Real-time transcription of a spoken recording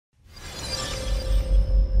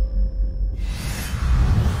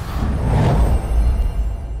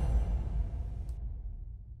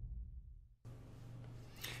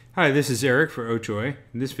Hi, this is Eric for Ochoy.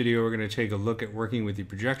 In this video, we're going to take a look at working with the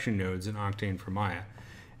projection nodes in Octane for Maya.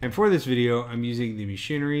 And for this video, I'm using the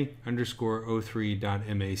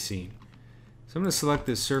machinery_03.ma scene. So I'm going to select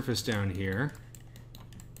this surface down here,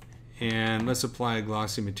 and let's apply a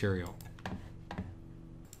glossy material.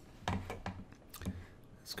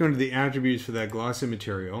 Let's go into the attributes for that glossy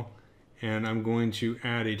material, and I'm going to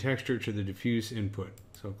add a texture to the diffuse input.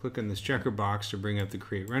 So I'll click on this checker box to bring up the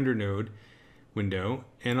Create Render node window,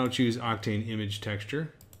 and I'll choose Octane Image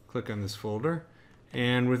Texture. Click on this folder,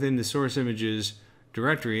 and within the source images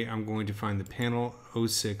directory, I'm going to find the panel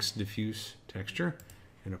 06 diffuse texture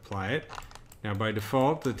and apply it. Now by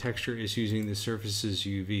default, the texture is using the surface's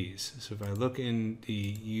UVs. So if I look in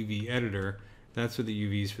the UV editor, that's what the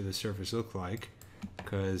UVs for the surface look like,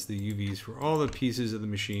 because the UVs for all the pieces of the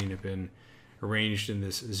machine have been arranged in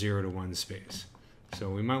this 0 to 1 space. So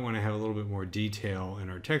we might want to have a little bit more detail in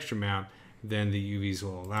our texture map than the UVs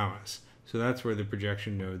will allow us. So that's where the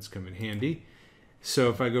projection nodes come in handy. So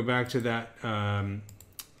if I go back to that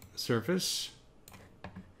surface,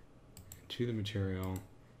 to the material,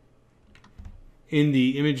 in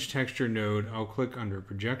the image texture node, I'll click under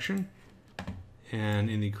projection, and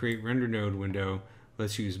in the create render node window,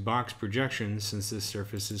 let's use box projection since this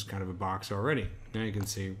surface is kind of a box already. Now you can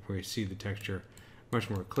see where you see the texture much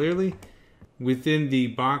more clearly. Within the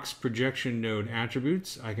box projection node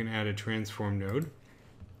attributes, I can add a transform node.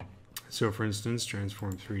 So for instance,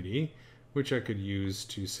 transform 3D, which I could use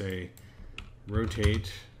to say,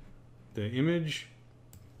 rotate the image,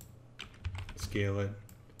 scale it,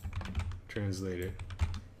 translate it,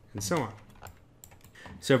 and so on.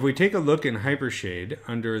 So if we take a look in Hypershade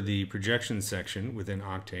under the projection section within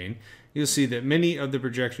Octane, you'll see that many of the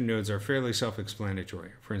projection nodes are fairly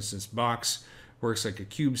self-explanatory. For instance, box works like a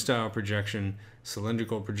cube style projection.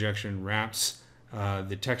 Cylindrical projection wraps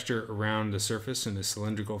the texture around the surface in a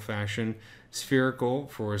cylindrical fashion. Spherical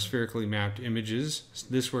for spherically mapped images.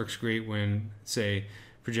 This works great when, say,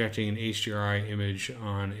 projecting an HDRI image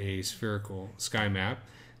on a spherical sky map.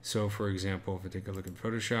 So for example, if I take a look at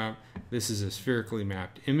Photoshop, this is a spherically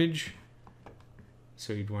mapped image.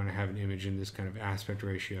 So you'd want to have an image in this kind of aspect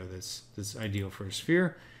ratio that's ideal for a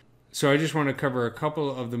sphere. So I just want to cover a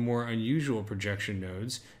couple of the more unusual projection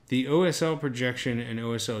nodes. The OSL projection and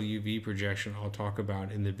OSL UV projection I'll talk about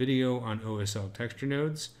in the video on OSL texture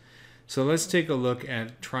nodes. So let's take a look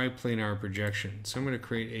at triplanar projection. So I'm going to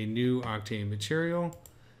create a new Octane material.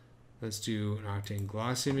 Let's do an Octane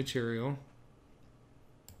Glossy Material.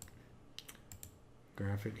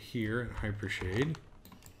 Graph it here in Hypershade.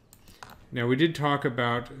 Now we did talk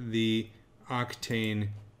about the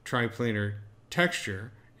Octane triplanar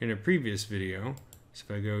texture in a previous video. So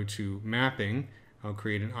if I go to mapping, I'll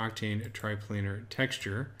create an Octane triplanar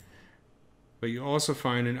texture. But you also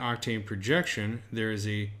find an Octane projection, there is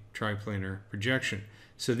a triplanar projection.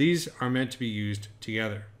 So these are meant to be used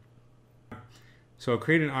together. So I'll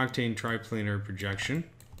create an Octane triplanar projection.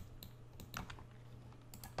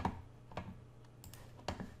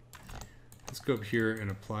 Let's go up here and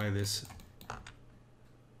apply this.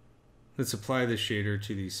 Let's apply the shader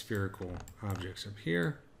to these spherical objects up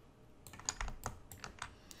here.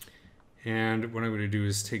 And what I'm going to do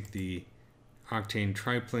is take the Octane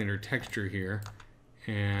triplanar texture here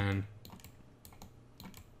and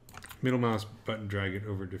middle mouse button drag it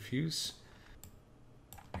over diffuse.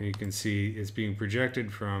 And you can see it's being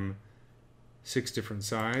projected from 6 different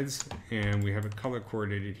sides, and we have it color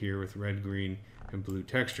coordinated here with red, green, and blue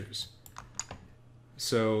textures.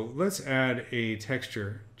 So let's add a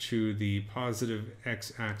texture to the positive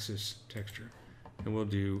x-axis texture, and we'll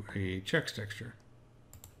do a checks texture.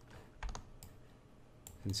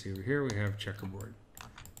 And see over here we have checkerboard.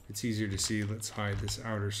 It's easier to see. Let's hide this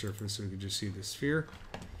outer surface so we can just see the sphere.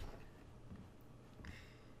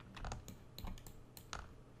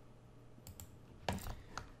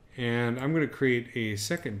 And I'm going to create a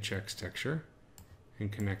second checks texture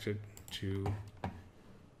and connect it to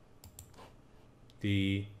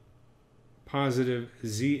the positive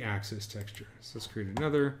z-axis texture. So let's create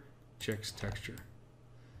another checks texture.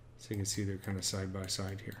 So you can see they're kind of side by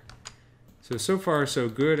side here. So far so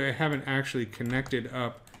good. I haven't actually connected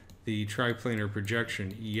up the triplanar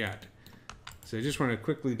projection yet. So I just want to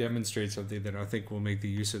quickly demonstrate something that I think will make the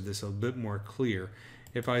use of this a bit more clear.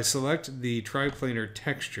 If I select the triplanar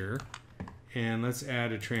texture and let's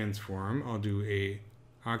add a transform, I'll do a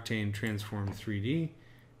Octane Transform 3D,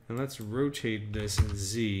 and let's rotate this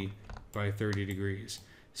Z by 30 degrees.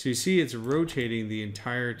 So you see it's rotating the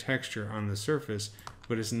entire texture on the surface,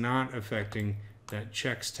 but it's not affecting that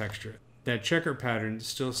checks texture. That checker pattern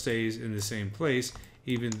still stays in the same place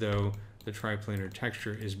even though the triplanar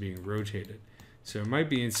texture is being rotated. So it might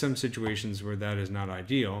be in some situations where that is not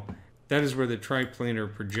ideal. That is where the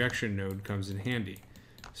triplanar projection node comes in handy.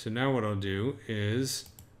 So now what I'll do is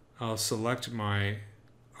I'll select my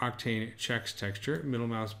Octane Checks texture, middle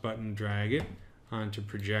mouse button, drag it onto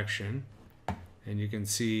projection, and you can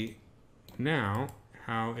see now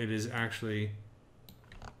how it is actually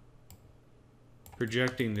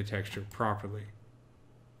projecting the texture properly.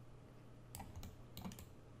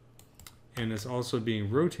 And it's also being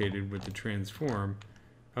rotated with the transform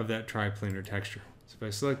of that triplanar texture. So if I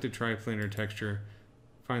select the triplanar texture,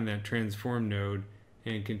 find that transform node,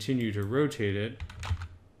 and continue to rotate it,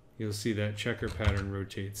 you'll see that checker pattern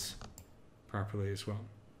rotates properly as well.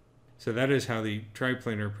 So that is how the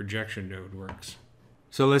triplanar projection node works.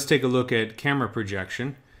 So let's take a look at camera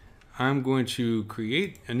projection. I'm going to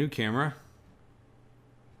create a new camera.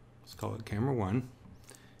 Let's call it camera 1.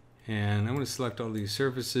 And I'm going to select all these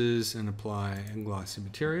surfaces and apply a glossy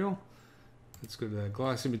material. Let's go to that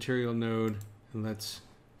glossy material node, and let's,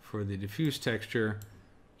 for the diffuse texture,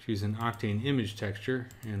 choose an Octane image texture,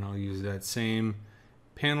 and I'll use that same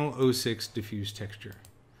panel 06 diffuse texture.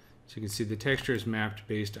 So you can see the texture is mapped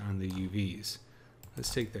based on the UVs.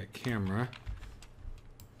 Let's take that camera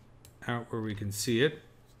out where we can see it.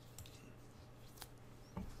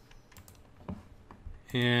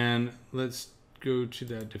 And let's go to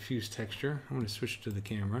that diffuse texture. I'm going to switch to the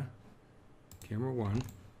camera 1.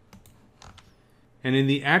 And in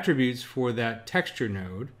the attributes for that texture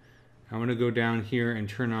node, I'm going to go down here and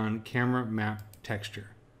turn on camera map texture.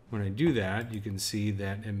 When I do that, you can see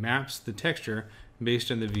that it maps the texture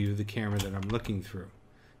based on the view of the camera that I'm looking through.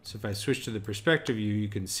 So if I switch to the perspective view, you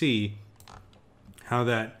can see how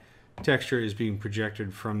that texture is being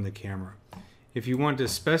projected from the camera. If you want to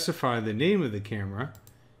specify the name of the camera,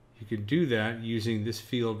 you can do that using this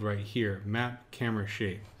field right here, map camera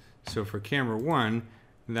shape. So for camera 1,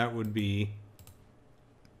 that would be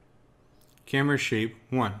camera shape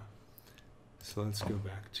 1. So let's go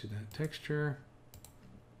back to that texture,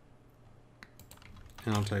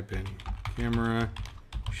 and I'll type in camera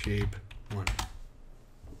shape 1.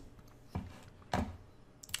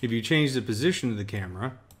 If you change the position of the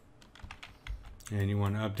camera and you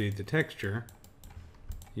want to update the texture,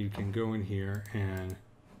 you can go in here and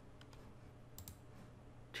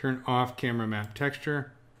turn off camera map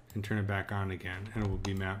texture and turn it back on again, and it will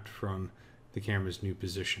be mapped from the camera's new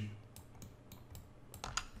position.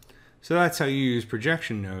 So that's how you use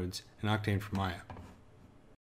projection nodes in Octane for Maya.